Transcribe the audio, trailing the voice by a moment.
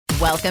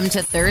Welcome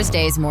to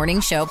Thursday's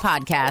Morning Show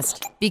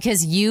podcast,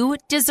 because you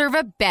deserve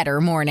a better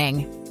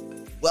morning.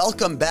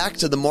 Welcome back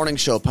to the Morning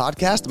Show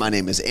podcast. My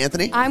name is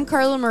Anthony. I'm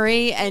Carla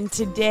Marie, and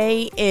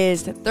today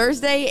is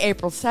Thursday,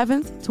 April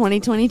 7th,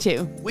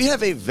 2022. We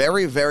have a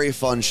very, very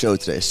fun show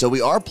today. So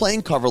we are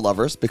playing Cover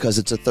Lovers because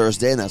it's a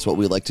Thursday, and that's what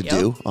we like to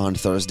do on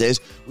Thursdays.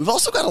 We've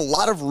also got a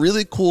lot of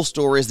really cool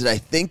stories that I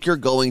think you're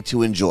going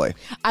to enjoy.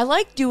 I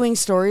like doing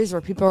stories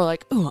where people are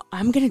like, ooh,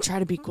 I'm going to try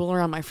to be cool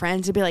around my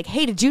friends and be like,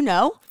 hey, did you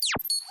know?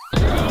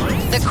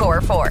 The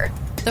Core Four.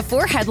 The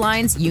four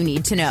headlines you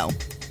need to know.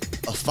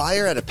 A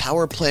fire at a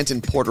power plant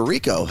in Puerto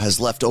Rico has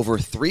left over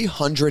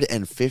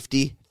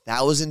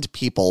 350,000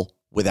 people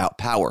without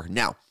power.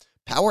 Now,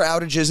 power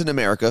outages in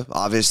America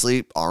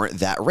obviously aren't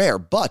that rare,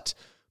 but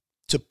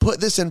to put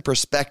this in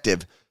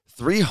perspective,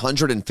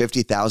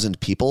 350,000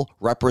 people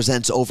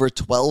represents over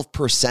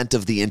 12%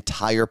 of the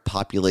entire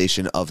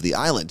population of the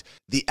island.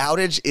 The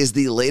outage is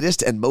the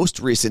latest and most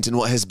recent in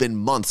what has been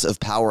months of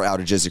power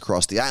outages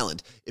across the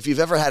island. If you've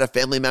ever had a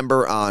family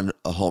member on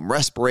a home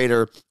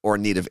respirator or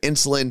in need of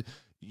insulin,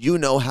 you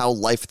know how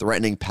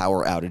life-threatening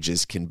power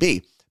outages can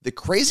be. The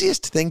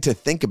craziest thing to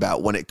think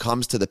about when it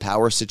comes to the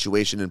power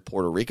situation in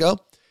Puerto Rico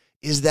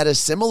is that a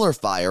similar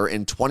fire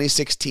in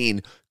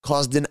 2016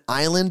 caused an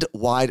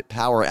island-wide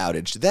power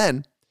outage.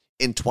 Then,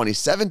 in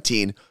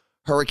 2017,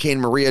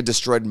 Hurricane Maria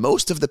destroyed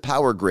most of the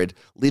power grid,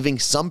 leaving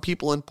some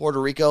people in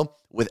Puerto Rico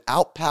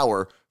without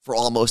power for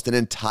almost an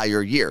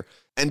entire year.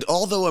 And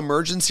although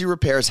emergency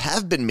repairs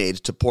have been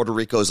made to Puerto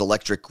Rico's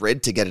electric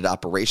grid to get it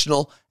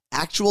operational,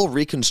 actual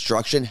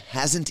reconstruction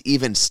hasn't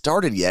even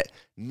started yet,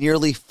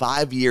 nearly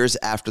 5 years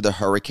after the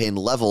hurricane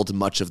leveled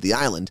much of the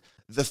island.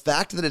 The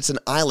fact that it's an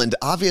island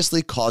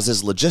obviously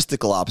causes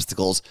logistical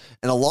obstacles,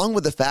 and along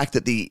with the fact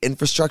that the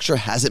infrastructure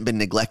hasn't been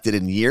neglected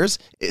in years,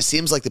 it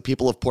seems like the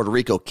people of Puerto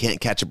Rico can't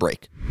catch a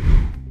break.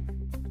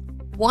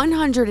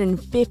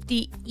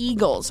 150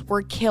 eagles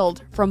were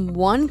killed from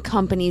one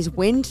company's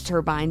wind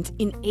turbines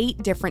in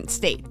 8 different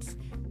states.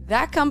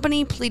 That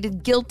company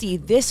pleaded guilty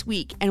this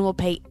week and will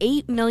pay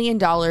 $8 million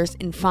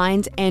in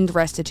fines and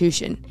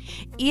restitution.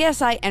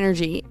 ESI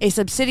Energy, a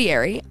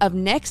subsidiary of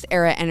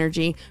NextEra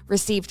Energy,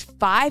 received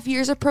 5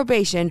 years of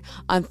probation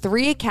on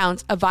 3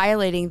 accounts of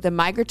violating the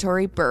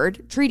Migratory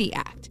Bird Treaty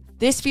Act.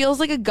 This feels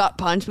like a gut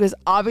punch because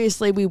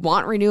obviously we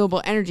want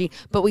renewable energy,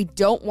 but we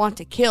don't want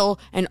to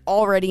kill an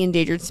already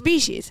endangered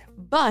species.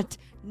 But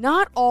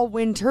not all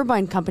wind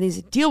turbine companies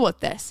deal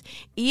with this.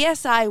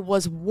 ESI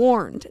was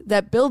warned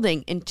that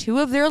building in 2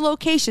 of their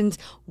locations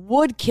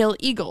would kill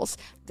eagles.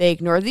 They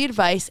ignored the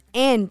advice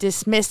and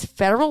dismissed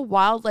federal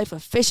wildlife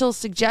officials'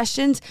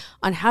 suggestions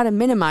on how to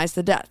minimize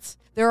the deaths.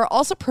 There are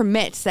also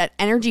permits that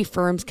energy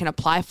firms can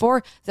apply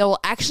for that will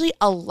actually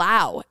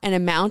allow an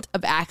amount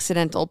of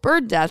accidental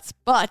bird deaths,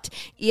 but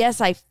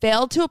ESI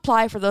failed to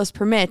apply for those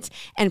permits,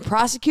 and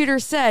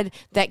prosecutors said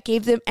that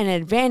gave them an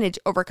advantage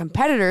over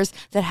competitors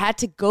that had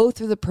to go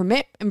through the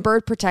permit and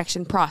bird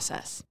protection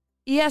process.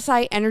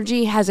 ESI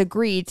Energy has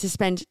agreed to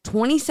spend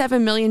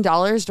 $27 million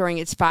during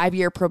its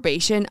 5-year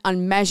probation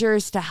on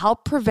measures to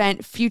help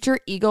prevent future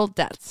eagle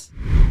deaths.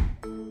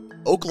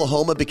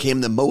 Oklahoma became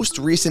the most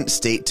recent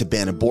state to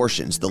ban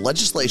abortions. The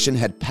legislation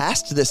had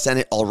passed the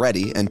Senate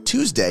already, and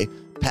Tuesday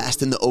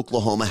passed in the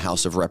Oklahoma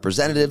House of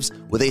Representatives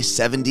with a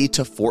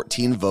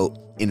 70-14 vote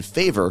in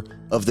favor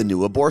of the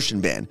new abortion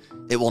ban.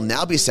 It will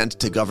now be sent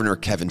to Governor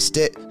Kevin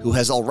Stitt, who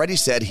has already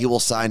said he will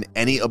sign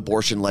any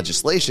abortion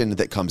legislation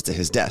that comes to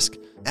his desk.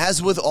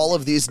 As with all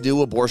of these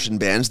new abortion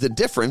bans, the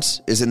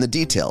difference is in the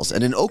details,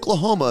 and in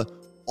Oklahoma,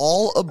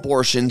 all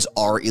abortions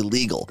are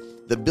illegal.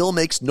 The bill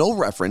makes no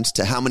reference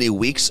to how many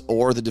weeks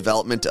or the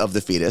development of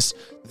the fetus.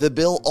 The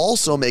bill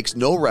also makes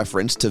no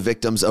reference to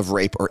victims of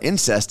rape or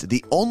incest.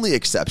 The only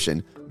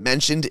exception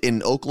mentioned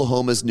in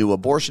Oklahoma's new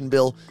abortion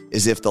bill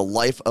is if the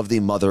life of the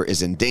mother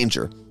is in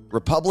danger.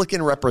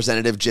 Republican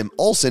Representative Jim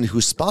Olson,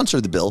 who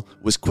sponsored the bill,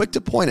 was quick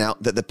to point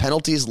out that the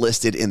penalties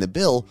listed in the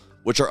bill,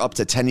 which are up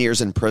to 10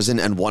 years in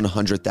prison and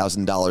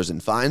 $100,000 in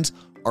fines,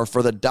 are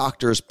for the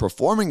doctors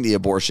performing the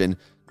abortion,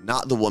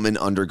 not the woman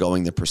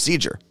undergoing the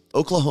procedure.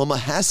 Oklahoma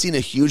has seen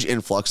a huge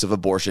influx of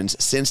abortions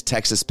since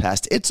Texas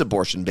passed its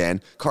abortion ban.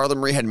 Carla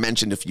Marie had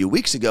mentioned a few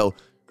weeks ago,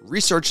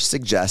 research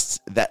suggests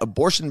that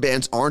abortion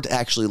bans aren't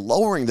actually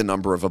lowering the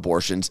number of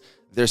abortions,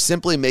 they're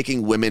simply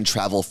making women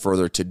travel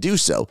further to do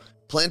so.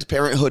 Planned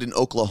Parenthood in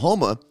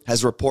Oklahoma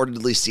has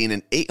reportedly seen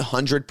an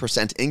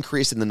 800%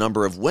 increase in the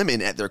number of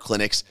women at their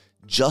clinics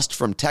just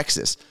from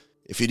Texas.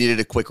 If you needed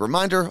a quick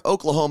reminder,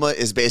 Oklahoma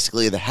is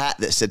basically the hat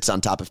that sits on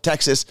top of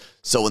Texas,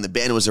 so when the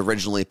ban was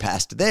originally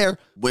passed there,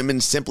 women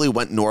simply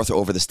went north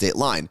over the state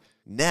line.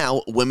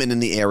 Now, women in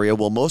the area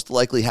will most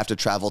likely have to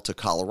travel to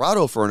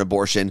Colorado for an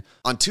abortion.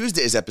 On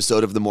Tuesday's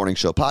episode of the Morning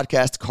Show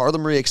podcast, Carla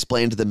Marie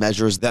explained the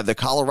measures that the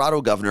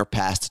Colorado governor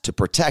passed to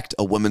protect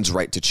a woman's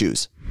right to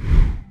choose.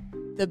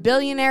 The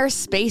billionaire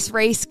space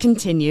race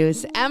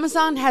continues.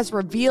 Amazon has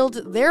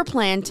revealed their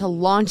plan to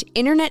launch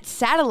internet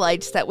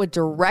satellites that would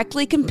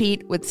directly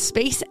compete with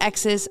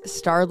SpaceX's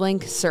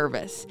Starlink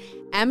service.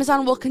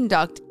 Amazon will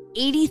conduct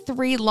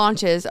 83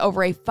 launches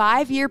over a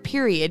 5-year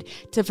period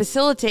to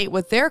facilitate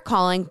what they're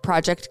calling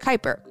Project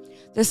Kuiper.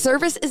 The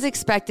service is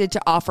expected to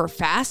offer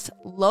fast,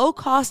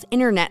 low-cost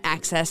internet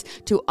access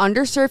to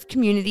underserved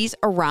communities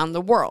around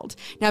the world.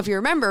 Now, if you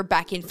remember,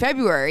 back in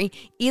February,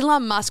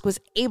 Elon Musk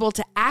was able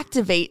to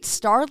activate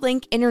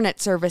Starlink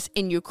internet service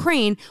in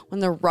Ukraine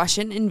when the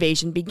Russian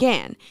invasion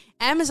began.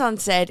 Amazon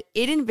said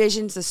it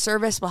envisions the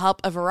service will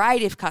help a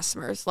variety of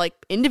customers, like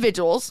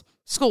individuals,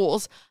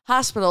 schools,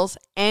 hospitals,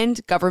 and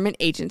government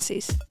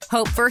agencies.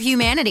 Hope for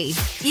humanity.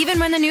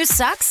 Even when the news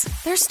sucks,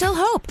 there's still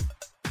hope.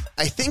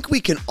 I think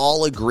we can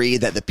all agree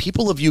that the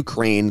people of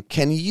Ukraine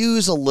can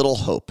use a little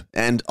hope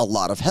and a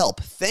lot of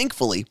help.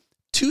 Thankfully,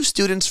 2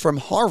 students from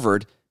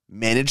Harvard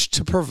managed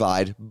to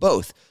provide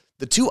both.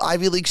 The 2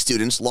 Ivy League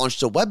students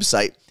launched a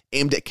website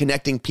aimed at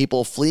connecting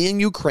people fleeing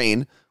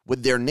Ukraine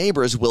with their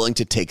neighbors willing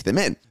to take them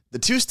in. The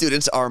 2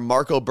 students are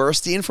Marco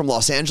Burstein from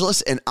Los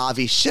Angeles and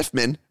Avi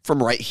Schiffman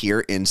from right here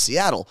in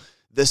Seattle.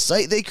 The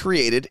site they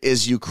created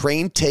is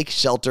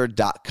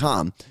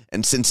UkraineTakeShelter.com,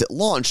 and since it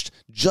launched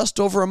just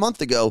over a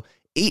month ago,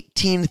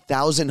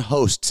 18,000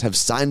 hosts have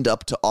signed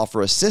up to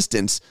offer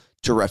assistance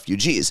to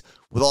refugees.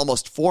 With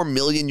almost 4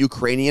 million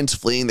Ukrainians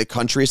fleeing the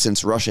country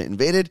since Russia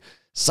invaded,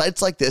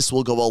 sites like this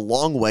will go a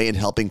long way in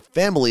helping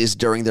families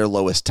during their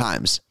lowest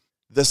times.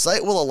 The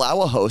site will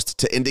allow a host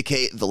to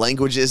indicate the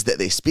languages that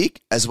they speak,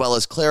 as well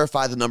as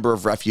clarify the number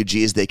of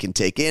refugees they can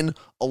take in,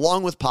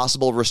 along with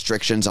possible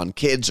restrictions on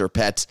kids or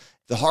pets.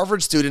 The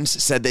Harvard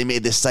students said they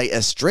made this site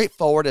as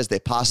straightforward as they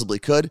possibly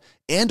could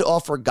and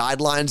offer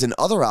guidelines and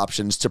other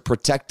options to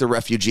protect the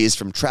refugees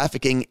from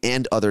trafficking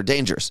and other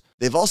dangers.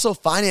 They've also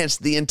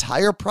financed the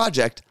entire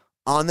project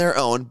on their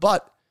own,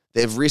 but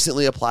they've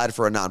recently applied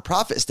for a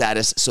nonprofit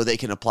status so they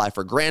can apply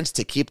for grants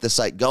to keep the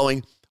site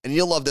going. And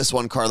you'll love this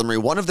one, Carla Marie.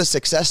 One of the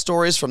success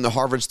stories from the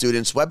Harvard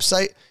students'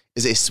 website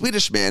is a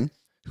Swedish man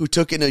who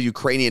took in a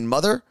Ukrainian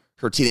mother,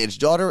 her teenage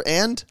daughter,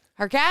 and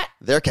Her cat?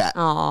 their cat.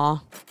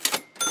 Aww.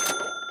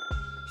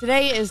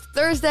 Today is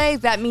Thursday.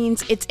 That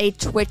means it's a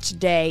Twitch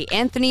day.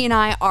 Anthony and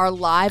I are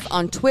live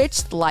on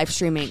Twitch, the live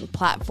streaming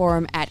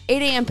platform, at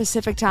 8 a.m.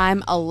 Pacific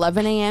time,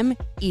 11 a.m.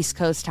 East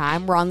Coast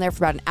time. We're on there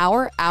for about an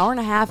hour, hour and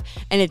a half,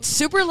 and it's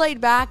super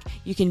laid back.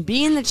 You can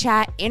be in the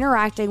chat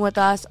interacting with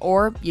us,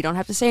 or you don't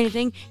have to say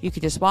anything. You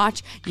can just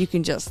watch. You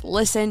can just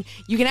listen.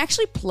 You can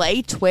actually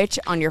play Twitch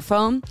on your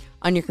phone,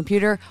 on your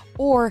computer,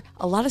 or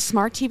a lot of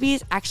smart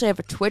TVs actually have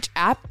a Twitch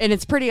app, and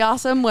it's pretty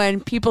awesome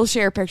when people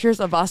share pictures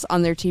of us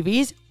on their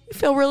TVs. We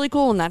feel really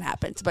cool when that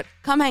happens, but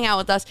come hang out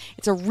with us.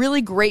 It's a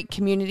really great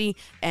community,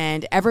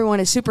 and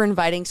everyone is super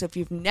inviting. So if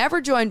you've never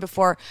joined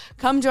before,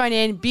 come join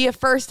in, be a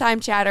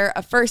first-time chatter,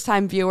 a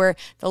first-time viewer.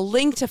 The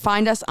link to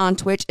find us on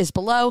Twitch is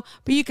below,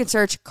 but you can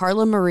search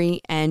Carla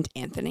Marie and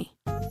Anthony.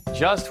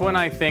 Just when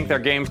I think their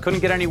games couldn't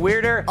get any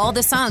weirder. All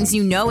the songs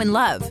you know and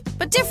love,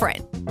 but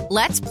different.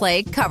 Let's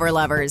play Cover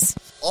Lovers.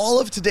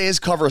 All of today's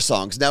cover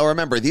songs. Now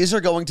remember, these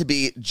are going to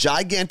be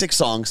gigantic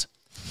songs.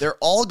 They're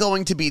all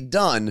going to be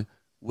done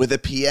with a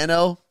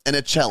piano and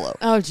a cello.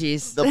 Oh,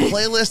 geez. The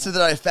playlist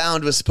that I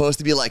found was supposed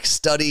to be like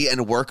study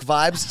and work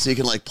vibes, so you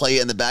can like play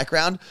it in the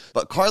background.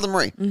 But Carla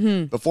Marie,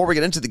 before we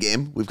get into the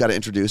game, we've got to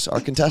introduce our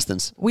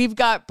contestants. We've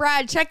got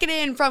Brad checking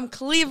in from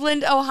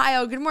Cleveland,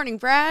 Ohio. Good morning,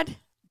 Brad.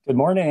 Good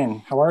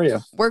morning. How are you?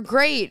 We're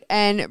great.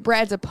 And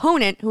Brad's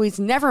opponent, who he's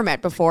never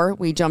met before,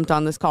 we jumped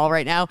on this call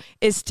right now,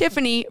 is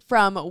Tiffany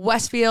from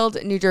Westfield,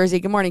 New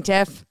Jersey. Good morning,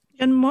 Tiff.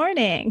 Good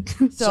morning.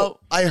 So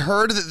I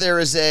heard that there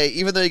is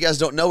even though you guys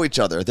don't know each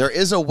other, there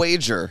is a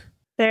wager.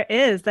 There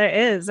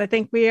is. I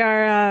think we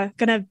are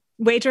going to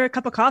wager a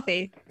cup of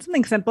coffee.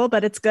 Something simple,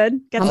 but it's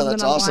good. Get something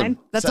that's on the awesome. line.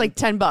 That's like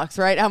 $10,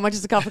 right? How much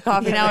is a cup of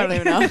coffee now? I don't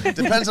even know.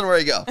 Depends on where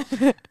you go.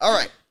 All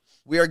right.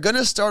 We are going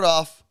to start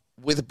off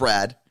with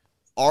Brad.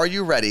 Are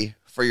you ready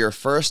for your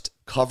first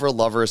Cover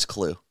Lovers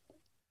clue?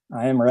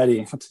 I am ready.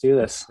 Let's do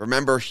this.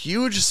 Remember,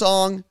 huge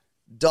song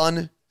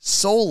done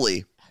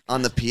solely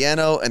on the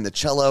piano and the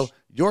cello.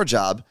 Your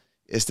job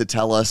is to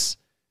tell us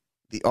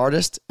the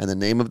artist and the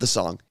name of the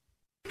song.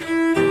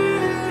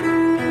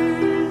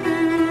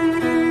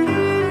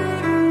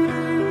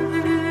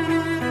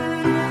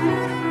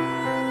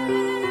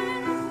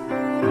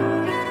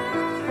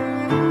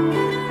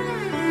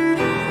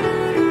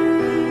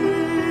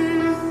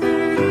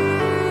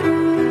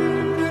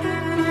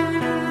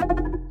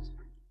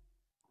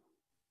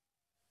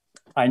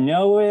 I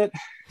know it.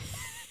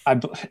 I'm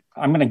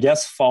going to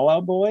guess Fall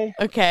Out Boy.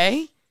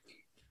 Okay.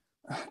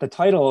 The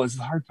title is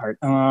the hard part.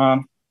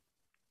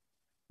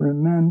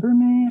 Remember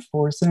Me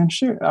for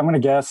Century. I'm going to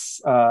guess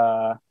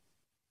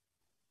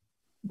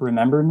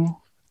Remember Me.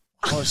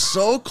 Oh,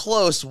 so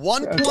close.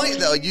 1 point,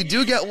 though. You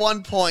do get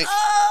 1 point.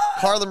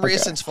 Carla Marie,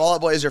 since Fall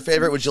Out Boy is your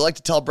favorite, would you like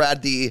to tell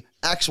Brad the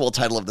actual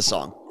title of the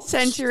song?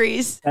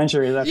 Centuries.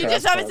 Century. That's You right.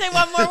 just have to say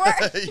one more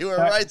word. You were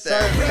right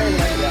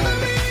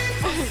there.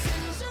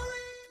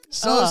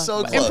 So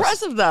close.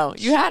 Impressive, though.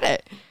 You had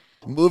it.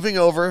 Moving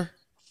over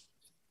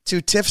to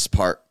Tiff's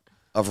part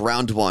of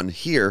round one,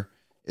 here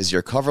is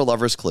your Cover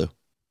Lovers clue.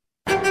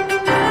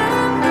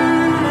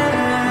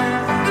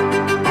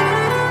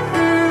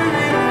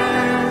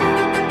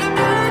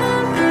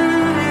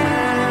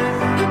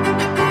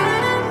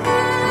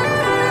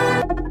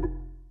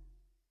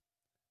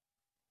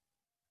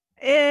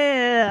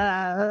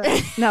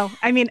 No,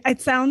 I mean,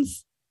 it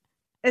sounds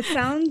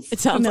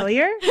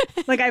familiar.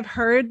 Like I've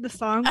heard the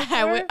song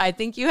before. I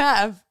think you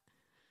have.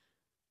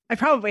 I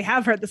probably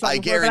have heard the song I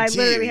before, but I guarantee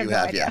literally you have no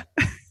have, idea.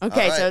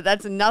 Okay, All so right.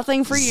 that's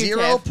nothing for you,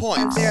 0 Tiff.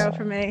 points. 0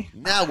 for me.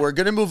 Now we're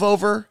going to move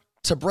over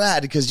to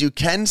Brad because you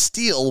can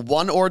steal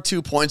 1 or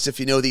 2 points if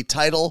you know the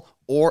title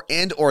or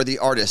the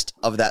artist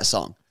of that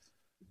song.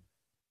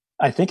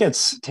 I think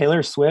it's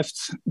Taylor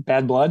Swift's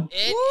Bad Blood.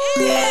 It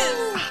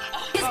is.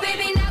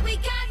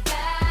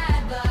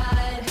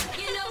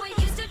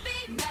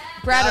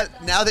 Brad,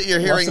 Now that you're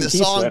hearing the Love some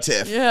T song, Swift.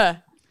 Tiff, yeah.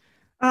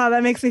 Oh,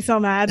 that makes me so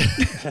mad.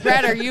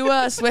 Brad, are you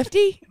a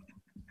Swiftie?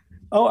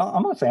 Oh,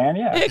 I'm a fan.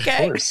 Yeah,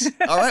 Okay. of course.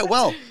 all right,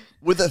 well,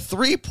 with a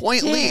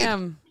 3-point lead,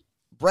 Damn.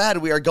 Brad,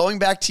 we are going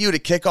back to you to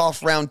kick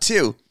off round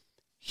 2.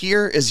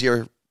 Here is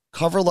your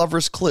cover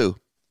lover's clue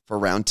for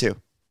round 2.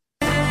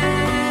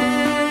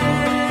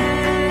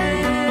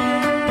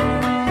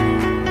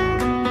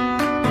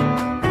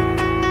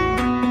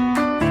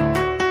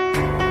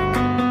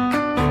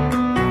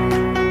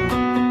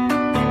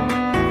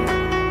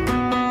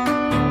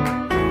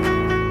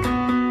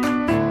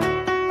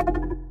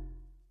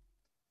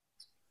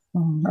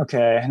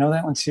 Okay, I know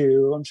that one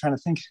too. I'm trying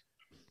to think.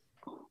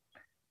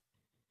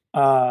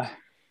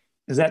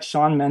 Is that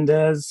Shawn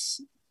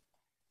Mendes?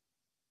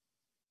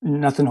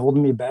 Nothing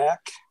holding me back.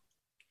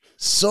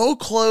 So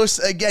close.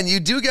 Again, you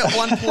do get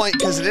 1 point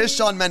because it is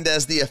Shawn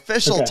Mendes. The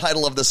official Okay.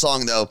 title of the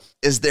song, though,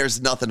 is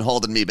There's Nothing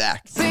Holding Me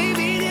Back.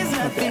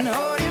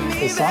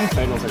 The song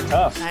titles are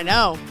tough. I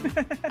know.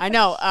 I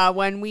know.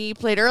 When we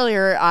played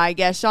earlier, I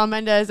guessed Shawn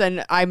Mendes,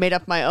 and I made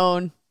up my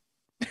own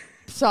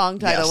song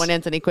title Yes. when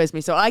Anthony quizzed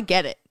me. So I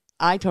get it.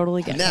 I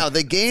totally get Now, it.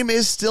 the game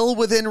is still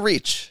within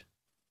reach.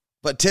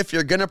 But, Tiff,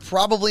 you're going to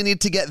probably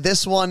need to get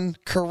this one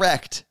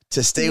correct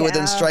to stay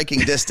within Yeah. striking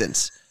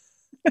distance.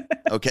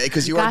 Okay?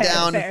 Because you are Got it.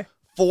 down Fair.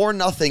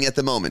 4-0 at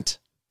the moment.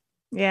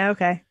 Yeah,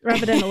 okay.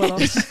 Rub it in a little.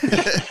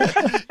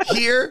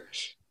 Here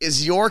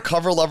is your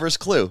cover lover's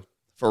clue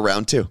for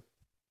round 2.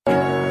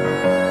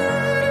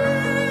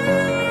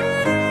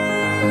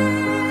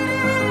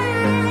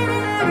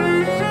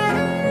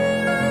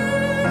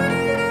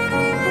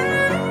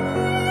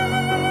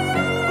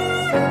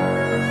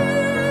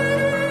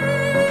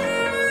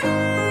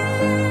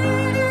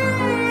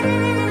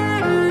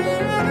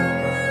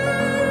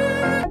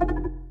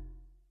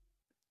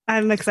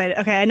 I'm excited.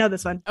 Okay, I know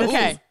this one. This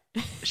Okay.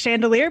 is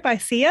Chandelier by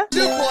Sia. 2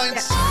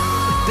 points. Nice.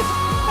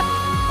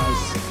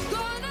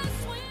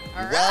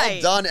 All Well right.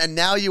 done. And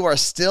now you are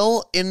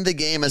still in the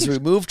game as we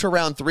move to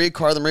round 3.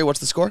 Carla Marie, what's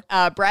the score?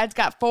 Brad's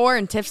got 4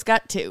 and Tiff's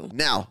got 2.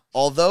 Now,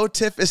 although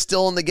Tiff is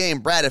still in the game,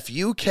 Brad, if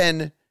you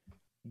can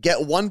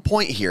get 1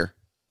 point here,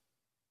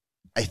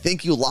 I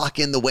think you lock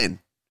in the win,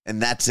 and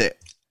that's it.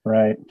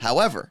 Right.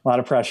 However, A lot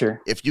of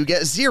pressure. if you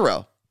get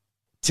 0,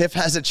 Tiff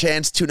has a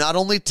chance to not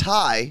only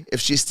tie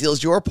if she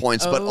steals your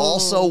points, but Oh.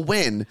 also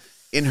win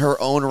in her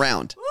own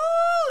round. Woo!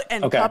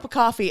 And Okay. a cup of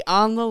coffee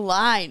on the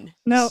line.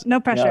 No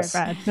pressure, Yes.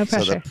 Brad. No So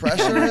pressure. the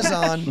pressure is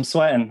on. I'm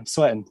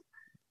sweating.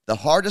 The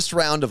hardest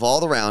round of all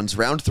the rounds,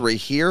 round 3.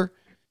 Here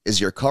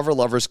is your cover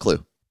lover's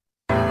clue.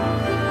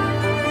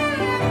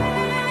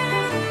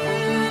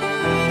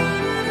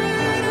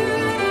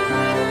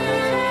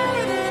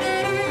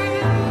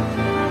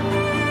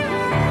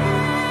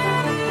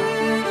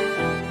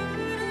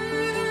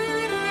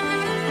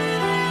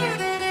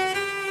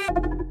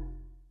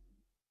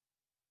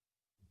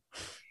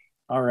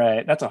 All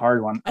right, that's a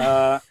hard one.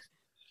 I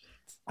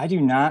do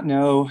not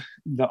know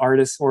the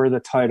artist or the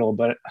title,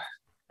 but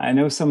I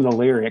know some of the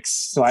lyrics,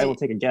 so I will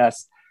take a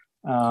guess.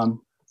 Well,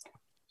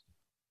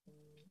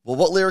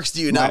 what lyrics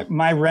do you know?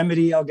 My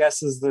remedy, I'll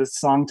guess, is the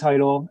song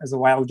title as a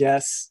wild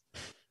guess.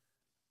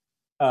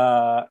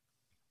 I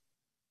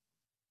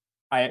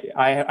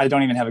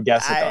don't even have a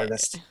guess at the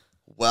artist.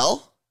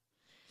 Well,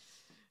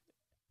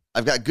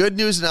 I've got good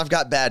news and I've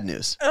got bad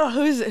news. Oh,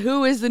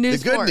 who is the The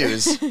news good for?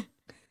 news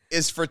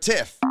is for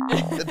Tiff.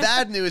 The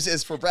bad news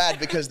is for Brad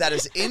because that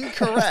is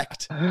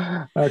incorrect.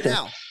 Okay.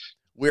 Now,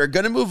 we're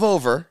going to move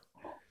over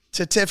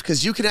to Tiff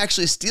because you can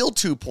actually steal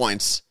 2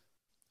 points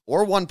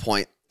or 1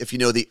 point if you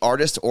know the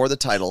artist or the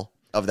title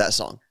of that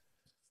song.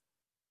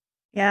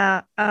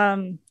 Yeah.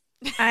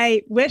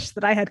 I wish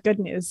that I had good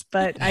news,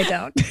 but I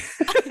don't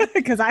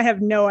because I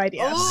have no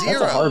idea. Oh. That's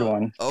a hard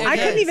one. Okay. I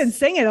couldn't is. even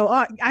sing it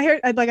along.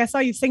 I saw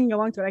you singing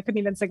along to it. I couldn't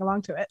even sing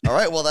along to it. All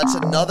right. Well, that's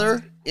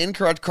another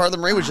incorrect. Carla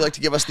Marie, would you like to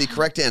give us the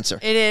correct answer?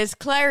 It is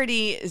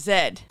Clarity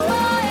Zed. That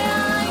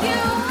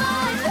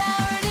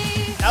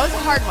was a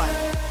hard one.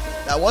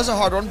 That was a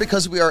hard one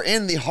because we are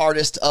in the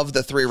hardest of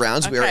the 3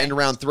 rounds. We are Okay. in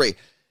round 3. I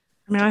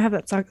mean, I have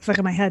that stuck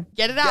in my head.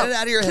 Get it out. Get it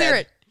out of your Clear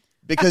head.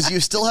 Because you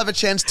still have a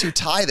chance to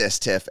tie this,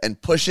 Tiff,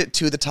 and push it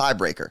to the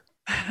tiebreaker.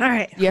 All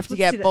right. You have to let's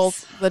get do this.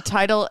 both the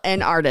title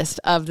and artist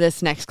of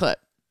this next clip.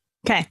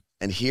 Okay.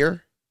 And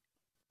here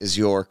is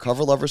your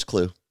cover lover's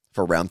clue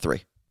for round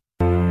 3.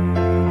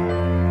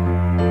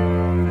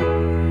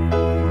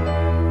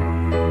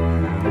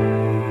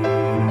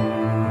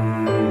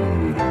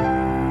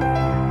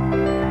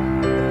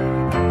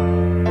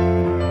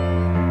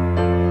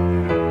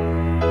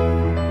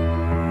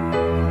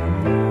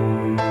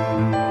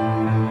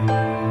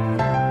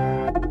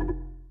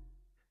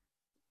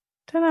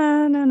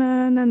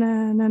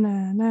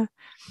 Na-na-na.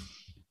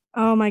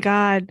 Oh my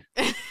God.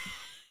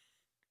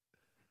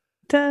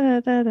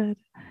 Da-da-da-da.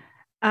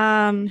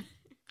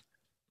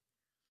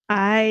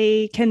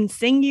 I can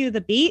sing you the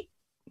beat.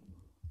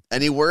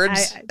 Any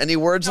words? Any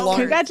words along?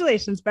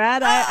 Congratulations,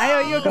 Brad. I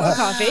owe you a cup of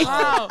coffee.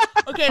 Wow.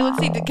 Okay, let's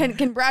see.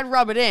 Can Brad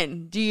rub it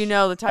in? Do you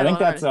know the I title? think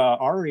that's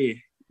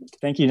Ari.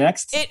 Thank you.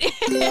 Next. It is.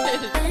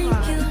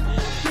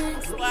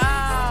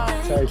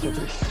 Wow. Sorry,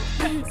 Tiffany.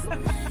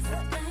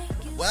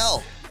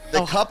 Well,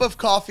 the cup of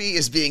coffee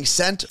is being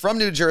sent from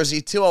New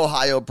Jersey to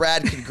Ohio.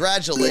 Brad,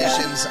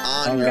 congratulations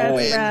on your Congrats,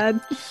 win. Brad.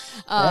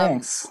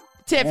 Thanks.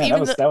 Tiff, Man,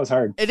 even that was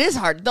hard. it is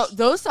hard.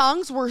 Those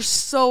songs were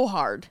so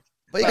hard.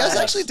 But you guys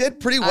actually did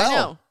pretty well. I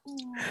know.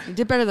 You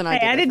did better than I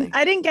Hey, did.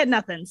 I didn't get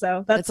nothing,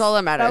 so that's all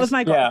that matters. That was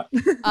my goal. Yeah.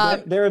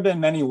 There have been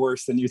many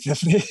worse than you,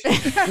 Tiffany.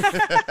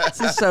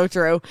 This is so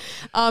true.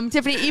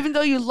 Tiffany, even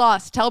though you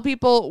lost, tell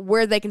people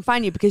where they can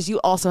find you because you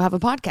also have a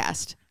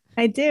podcast.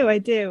 I do.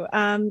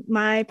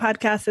 My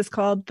podcast is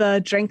called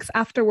the Drinks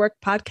After Work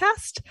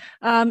Podcast.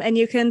 And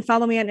you can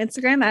follow me on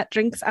Instagram at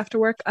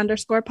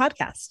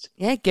drinksafterwork_podcast.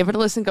 Yeah, give it a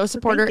listen. Go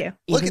support her. Thank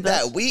Look at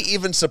that. We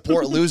even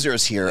support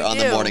losers here on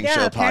the do. Morning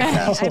Show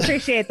podcast. I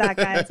appreciate that,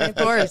 guys. Of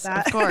course.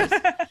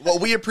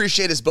 What we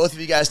appreciate is both of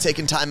you guys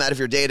taking time out of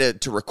your day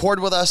to record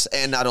with us,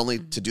 and not only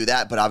to do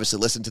that, but obviously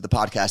listen to the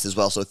podcast as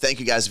well. So thank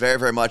you guys very,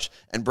 very much.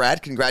 And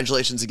Brad,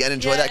 congratulations again.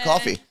 Enjoy that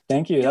coffee.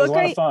 Thank you. That was a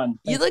lot of fun.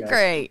 You Thanks, look guys.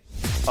 great.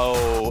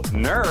 Oh,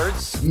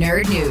 nerds.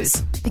 Nerd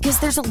news, because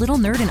there's a little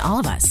nerd in all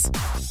of us.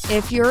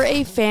 If you're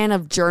a fan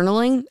of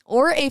journaling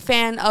or a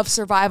fan of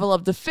survival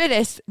of the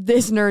fittest,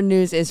 this nerd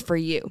news is for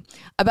you.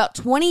 About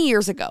 20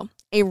 years ago,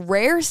 a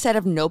rare set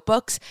of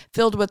notebooks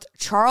filled with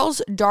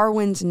Charles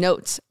Darwin's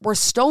notes were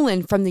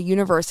stolen from the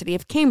University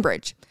of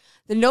Cambridge.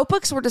 The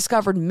notebooks were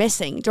discovered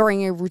missing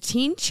during a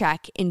routine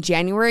check in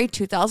January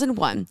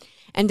 2001,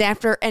 and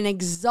after an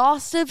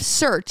exhaustive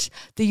search,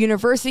 the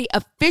university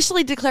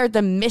officially declared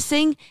them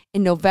missing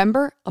in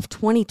November of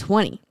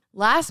 2020.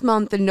 Last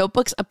month, the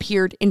notebooks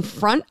appeared in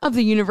front of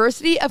the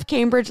University of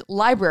Cambridge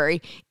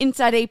library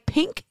inside a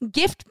pink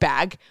gift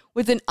bag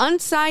with an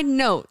unsigned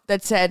note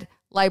that said,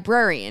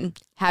 "Librarian,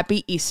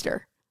 Happy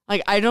Easter."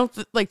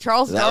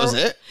 Charles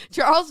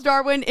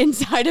Darwin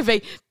inside of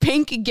a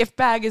pink gift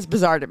bag is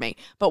bizarre to me.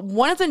 But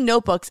one of the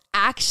notebooks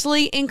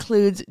actually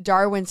includes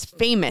Darwin's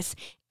famous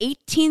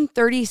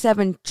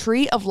 1837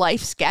 Tree of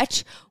Life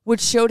sketch,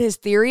 which showed his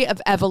theory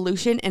of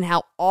evolution and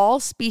how all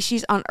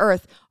species on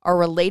Earth are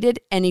related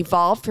and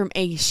evolved from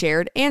a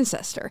shared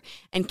ancestor.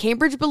 And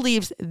Cambridge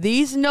believes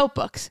these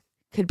notebooks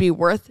could be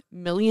worth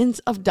millions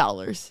of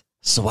dollars.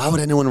 So why would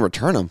anyone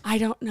return them? I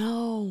don't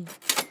know.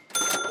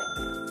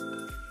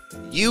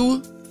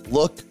 You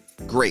look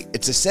great.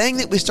 It's a saying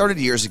that we started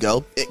years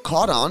ago. It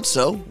caught on,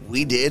 so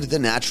we did the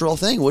natural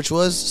thing, which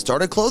was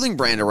start a clothing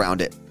brand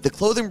around it. The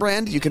clothing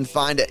brand you can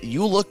find at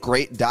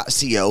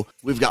youlookgreat.co.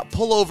 We've got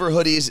pullover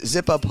hoodies,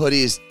 zip-up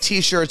hoodies,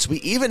 t-shirts. We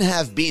even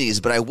have beanies,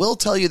 but I will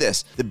tell you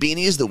this. The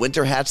beanies, the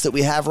winter hats that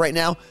we have right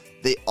now,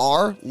 they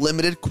are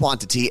limited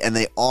quantity and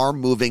they are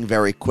moving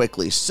very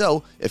quickly.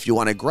 So if you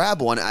want to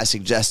grab one, I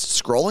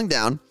suggest scrolling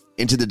down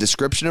into the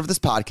description of this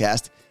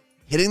podcast,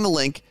 hitting the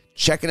link,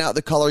 checking out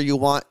the color you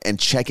want, and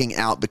checking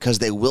out because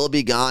they will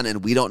be gone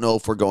and we don't know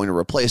if we're going to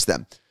replace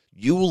them.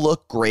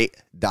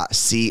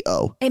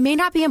 youlookgreat.co. It may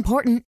not be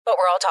important, but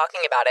we're all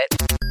talking about it.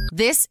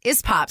 This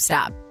is Pop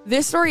Stop.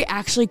 This story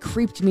actually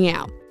creeped me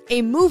out.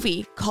 A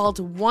movie called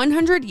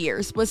 100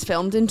 Years was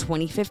filmed in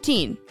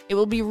 2015. It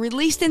will be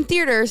released in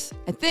theaters,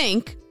 I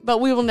think, but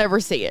we will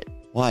never see it.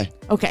 Why?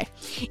 Okay.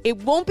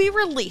 It won't be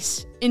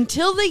released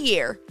until the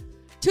year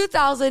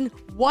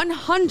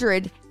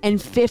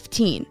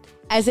 2115,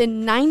 as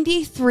in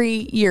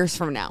 93 years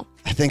from now.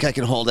 I think I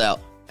can hold out.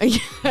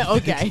 Okay. I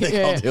think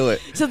I'll do it.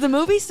 So the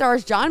movie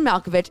stars John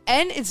Malkovich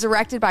and it's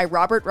directed by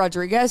Robert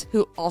Rodriguez,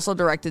 who also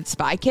directed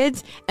Spy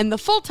Kids. And the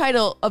full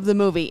title of the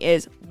movie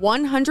is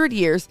 100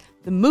 Years,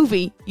 the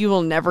movie you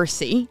will never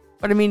see.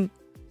 But I mean,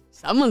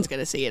 someone's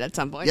going to see it at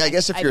some point. Yeah, I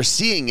guess if you're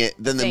seeing it,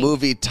 then the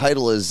movie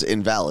title is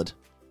invalid.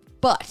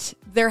 But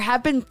there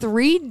have been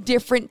 3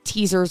 different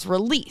teasers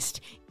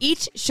released.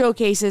 Each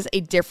showcases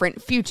a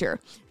different future.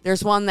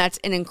 There's one that's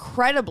an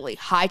incredibly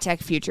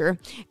high-tech future,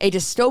 a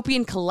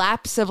dystopian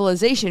collapsed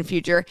civilization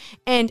future,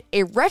 and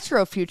a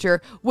retro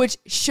future, which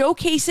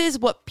showcases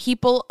what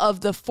people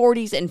of the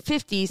 40s and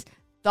 50s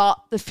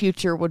thought the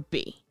future would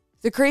be.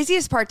 The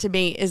craziest part to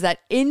me is that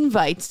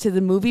invites to the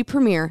movie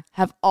premiere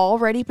have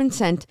already been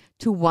sent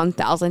to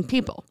 1,000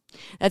 people.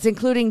 That's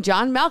including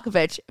John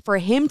Malkovich for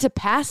him to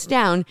pass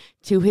down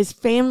to his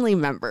family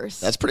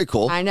members. That's pretty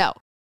cool. I know.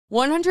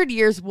 100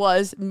 Years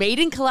was made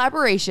in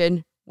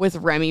collaboration with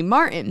Remy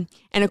Martin.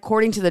 And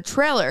according to the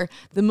trailer,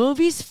 the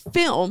movie's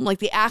film, like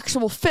the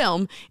actual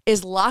film,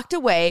 is locked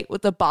away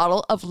with a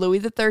bottle of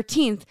Louis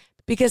XIII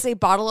because a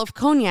bottle of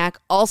cognac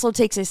also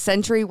takes a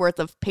century worth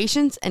of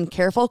patience and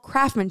careful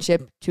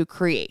craftsmanship to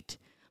create.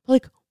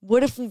 Like,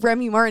 what if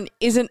Remy Martin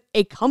isn't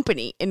a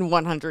company in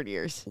 100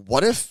 years?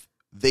 What if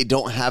they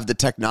don't have the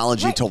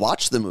technology to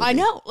watch the movie. I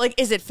know. Like,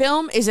 is it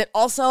film? Is it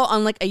also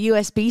on like a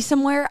USB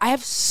somewhere? I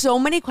have so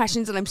many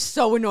questions and I'm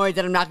so annoyed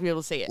that I'm not going to be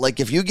able to see it. Like,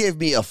 if you gave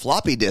me a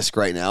floppy disk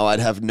right now, I'd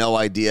have no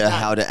idea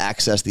how to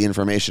access the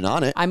information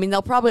on it. I mean,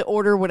 they'll probably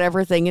order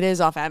whatever thing it is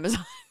off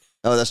Amazon.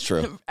 Oh, that's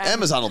true.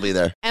 Amazon will be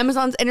there.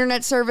 Amazon's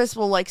internet service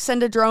will like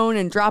send a drone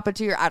and drop it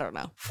to your, I don't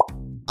know.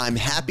 I'm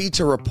happy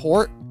to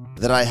report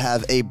that I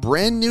have a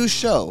brand new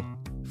show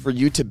for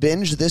you to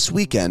binge this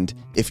weekend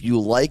if you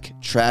like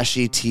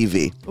trashy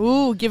TV.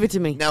 Ooh, give it to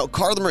me. Now,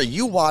 Carla Marie,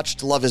 you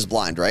watched Love is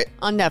Blind, right?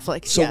 On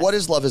Netflix, So yes. what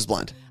is Love is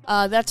Blind?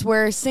 That's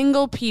where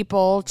single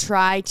people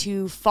try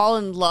to fall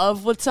in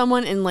love with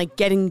someone and like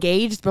get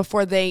engaged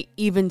before they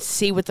even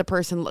see what the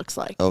person looks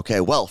like.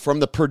 Okay, well, from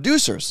the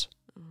producers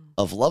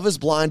of Love is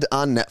Blind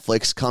on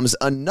Netflix comes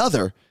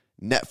another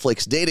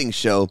Netflix dating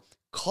show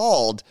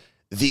called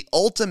The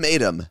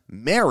Ultimatum: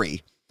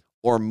 Marry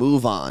or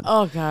Move On.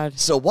 Oh, God.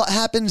 So what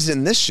happens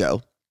in this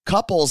show,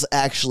 couples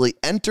actually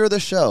enter the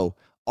show,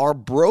 are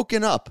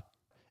broken up,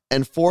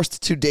 and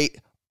forced to date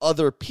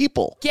other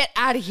people. Get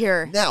out of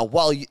here. Now,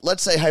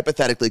 let's say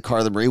hypothetically,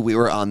 Carla Marie, we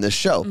were on this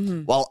show.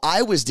 While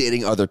I was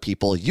dating other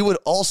people, you would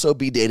also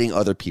be dating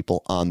other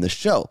people on the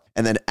show.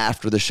 And then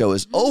after the show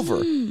is over,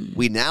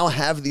 we now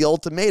have the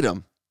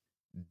ultimatum.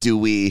 Do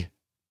we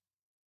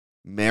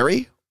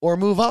marry or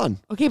move on?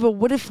 Okay, but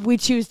what if we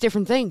choose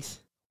different things?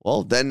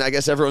 Well, then I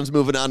guess everyone's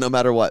moving on no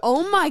matter what.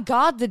 Oh my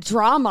God, the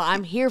drama.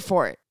 I'm here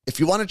for it. If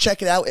you want to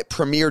check it out, it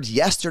premiered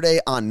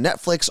yesterday on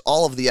Netflix.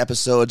 All of the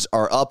episodes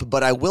are up,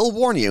 but I will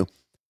warn you,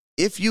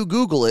 if you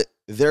Google it,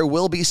 there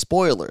will be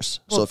spoilers.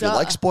 So if you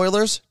like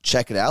spoilers,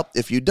 check it out.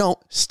 If you don't,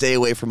 stay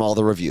away from all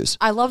the reviews.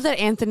 I love that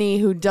Anthony,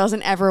 who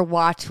doesn't ever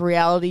watch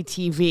reality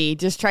TV,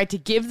 just tried to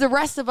give the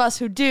rest of us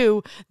who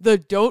do the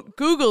don't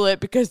Google it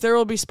because there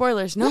will be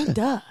spoilers. No,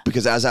 duh.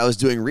 Because as I was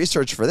doing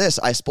research for this,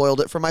 I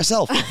spoiled it for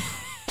myself.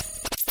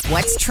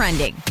 What's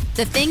trending?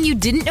 The thing you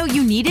didn't know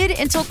you needed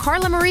until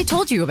Carla Marie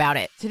told you about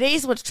it.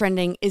 Today's What's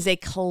Trending is a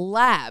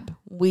collab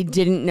we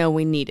didn't know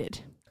we needed.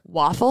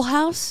 Waffle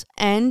House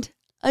and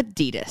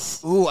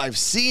Adidas. Ooh, I've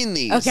seen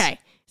these. Okay.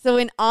 So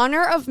in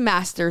honor of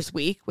Masters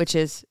Week, which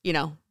is,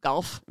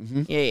 golf.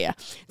 Yeah.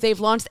 They've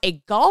launched a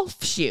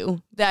golf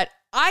shoe that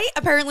I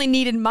apparently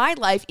need in my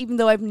life, even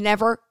though I've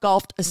never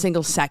golfed a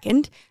single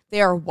second. They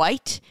are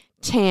white,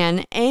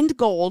 tan, and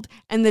gold,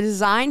 and the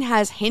design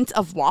has hints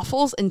of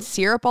waffles and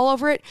syrup all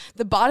over it.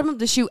 The bottom of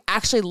the shoe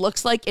actually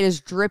looks like it is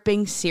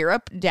dripping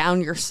syrup down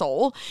your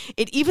sole.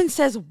 It even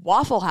says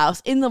Waffle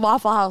House in the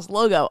Waffle House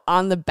logo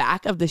on the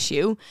back of the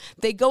shoe.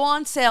 They go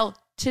on sale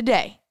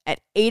today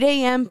at 8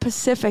 a.m.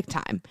 Pacific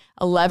time,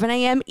 11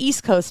 a.m.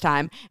 East Coast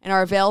time, and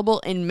are available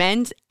in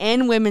men's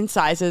and women's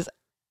sizes.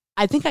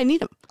 I think I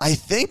need them. I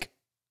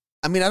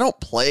don't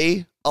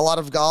play a lot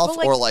of golf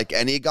or like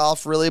any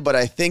golf really, but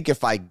I think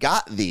if I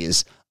got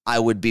these, I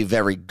would be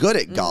very good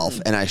at golf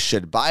and I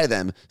should buy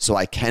them so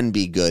I can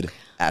be good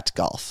at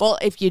golf. Well,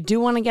 if you do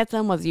want to get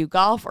them, whether you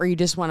golf or you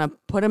just want to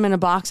put them in a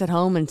box at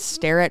home and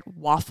stare at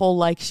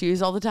waffle-like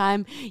shoes all the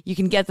time, you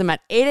can get them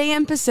at 8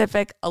 a.m.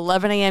 Pacific,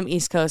 11 a.m.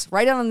 East Coast,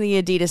 right on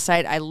the Adidas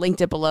site. I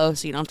linked it below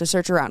so you don't have to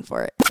search around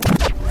for it.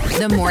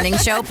 The Morning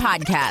Show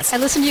Podcast. I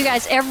listen to you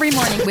guys every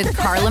morning. With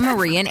Carla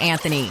Marie and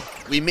Anthony.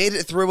 We made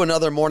it through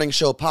another Morning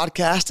Show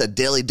Podcast, a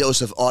daily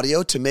dose of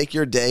audio to make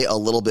your day a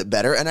little bit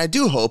better. And I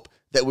do hope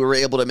that we were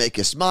able to make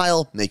you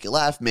smile, make you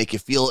laugh, make you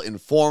feel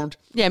informed.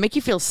 Yeah, make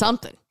you feel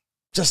something.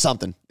 Just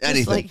something.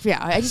 Anything.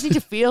 I just need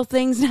to feel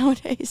things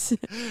nowadays.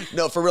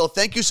 No, for real.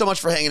 Thank you so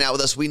much for hanging out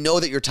with us. We know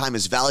that your time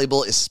is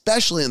valuable,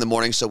 especially in the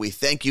morning. So we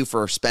thank you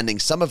for spending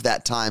some of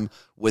that time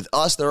with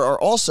us. There are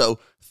also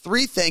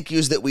 3 thank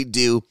yous that we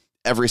do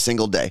every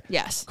single day.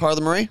 Yes.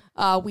 Carla Marie?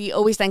 We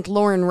always thank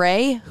Lauren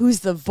Ray, who's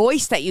the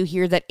voice that you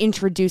hear that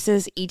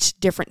introduces each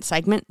different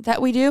segment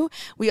that we do.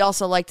 We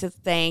also like to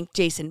thank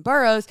Jason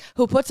Burrows,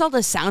 who puts all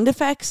the sound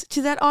effects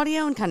to that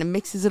audio and kind of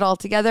mixes it all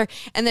together.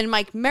 And then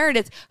Mike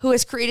Meredith, who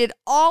has created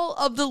all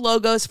of the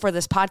logos for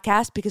this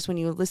podcast, because when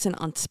you listen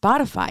on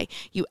Spotify,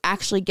 you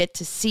actually get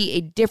to see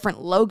a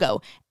different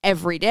logo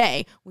every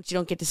day, which you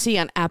don't get to see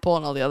on Apple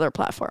and all the other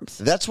platforms.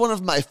 That's one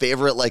of my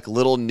favorite,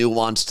 little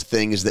nuanced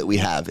things that we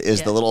have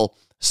is the little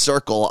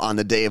circle on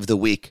the day of the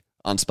week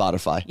on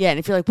Spotify. Yeah, and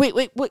if you're like, wait,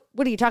 what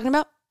are you talking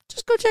about?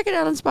 Just go check it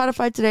out on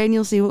Spotify today and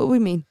you'll see what we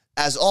mean.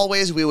 As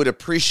always, we would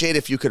appreciate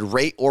if you could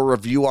rate or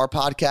review our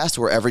podcast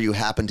wherever you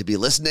happen to be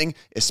listening,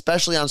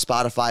 especially on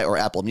Spotify or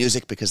Apple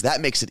Music, because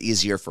that makes it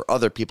easier for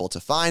other people to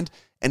find.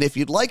 And if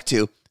you'd like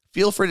to,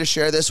 feel free to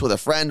share this with a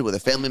friend, with a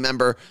family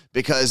member,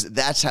 because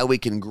that's how we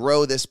can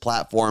grow this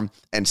platform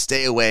and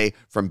stay away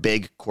from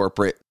big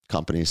corporate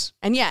companies.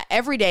 And yeah,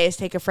 every day is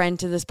take a friend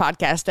to this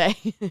podcast day.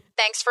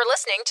 Thanks for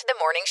listening to the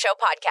Morning Show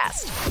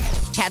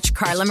Podcast. Catch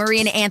Carla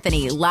Marie and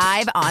Anthony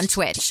live on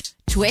Twitch.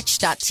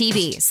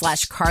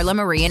 Twitch.tv/Carla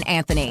Marie and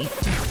Anthony.